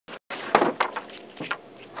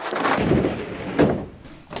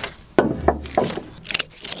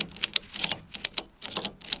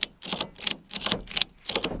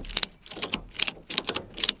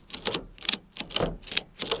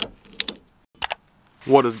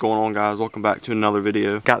What is going on, guys? Welcome back to another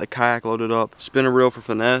video. Got the kayak loaded up, spinner reel for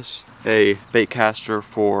finesse, a bait caster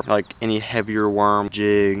for like any heavier worm,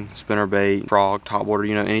 jig, spinnerbait, frog, topwater,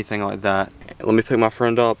 you know, anything like that. Let me pick my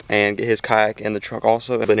friend up and get his kayak in the truck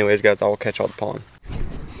also. But anyways, guys, I will catch y'all at the pond.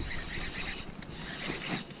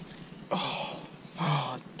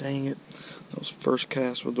 Oh, dang it. That was first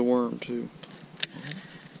cast with the worm too.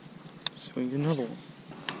 Let's see if we can get another one.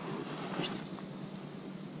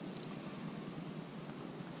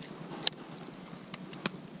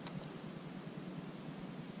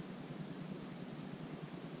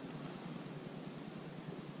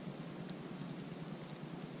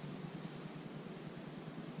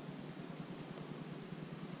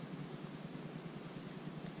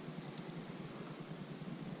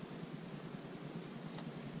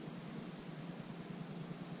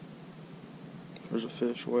 There's a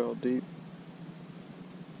fish well deep.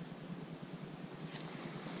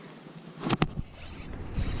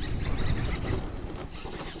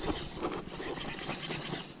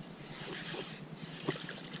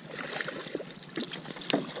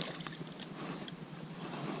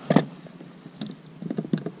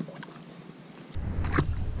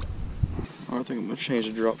 I think I'm gonna change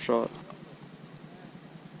the drop shot.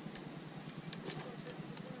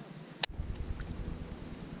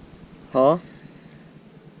 Huh?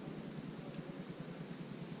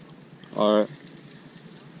 Alright.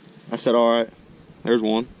 I said alright. There's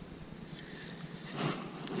one.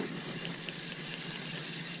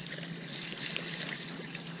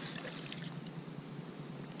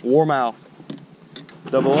 Warmouth.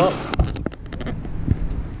 Double up.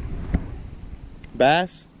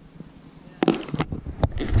 Bass.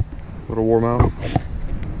 Little warmouth.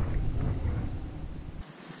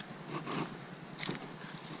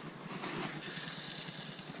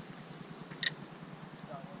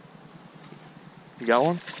 You got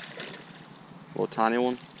one? A little tiny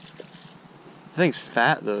one. I think it's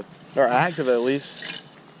fat though. They're active at least.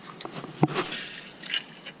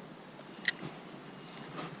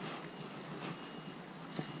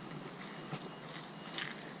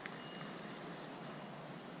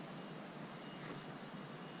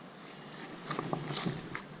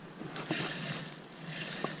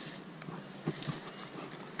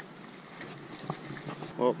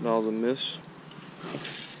 Oh, that was a miss.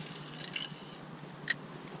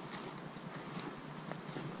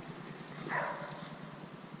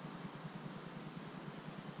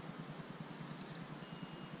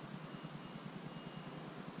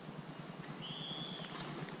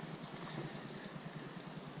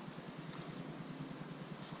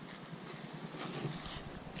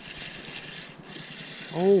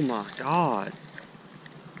 Oh my God.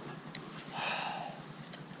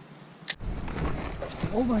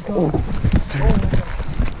 Oh my God. Oh,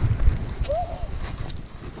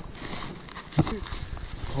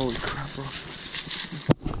 holy crap, bro.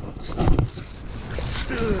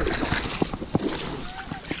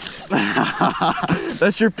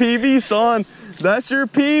 That's your PB, son. That's your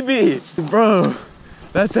PB. Bro,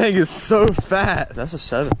 that thing is so fat. That's a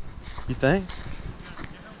 7. You think?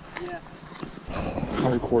 Yeah.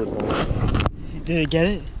 I recorded that. Did it get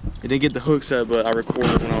it? It didn't get the hook set, but I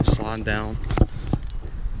recorded when I was sliding down.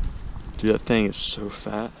 Dude, that thing is so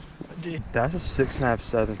fat. Dude. That's a 6.5,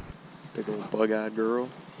 7. Big old bug-eyed girl.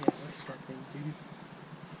 Yeah, look at that thing, dude.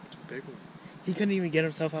 It's a big one. He couldn't even get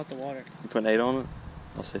himself out the water. You put an 8 on it?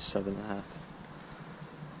 I'll say 7.5.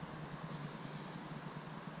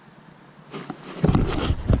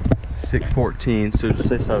 $6.14, so just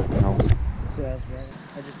say 7 pounds. So that's right.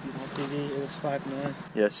 I just beat my PB. It was 5.9.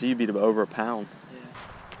 Yeah, so you beat him over a pound. Yeah.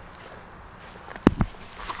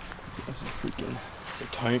 That's a freaking, it's a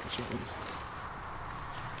tank.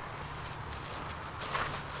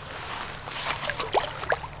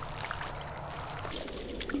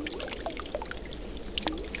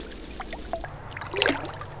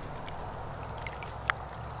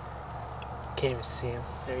 Can't even see him.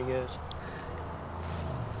 There he goes.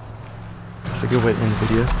 That's a good way to end the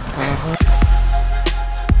video.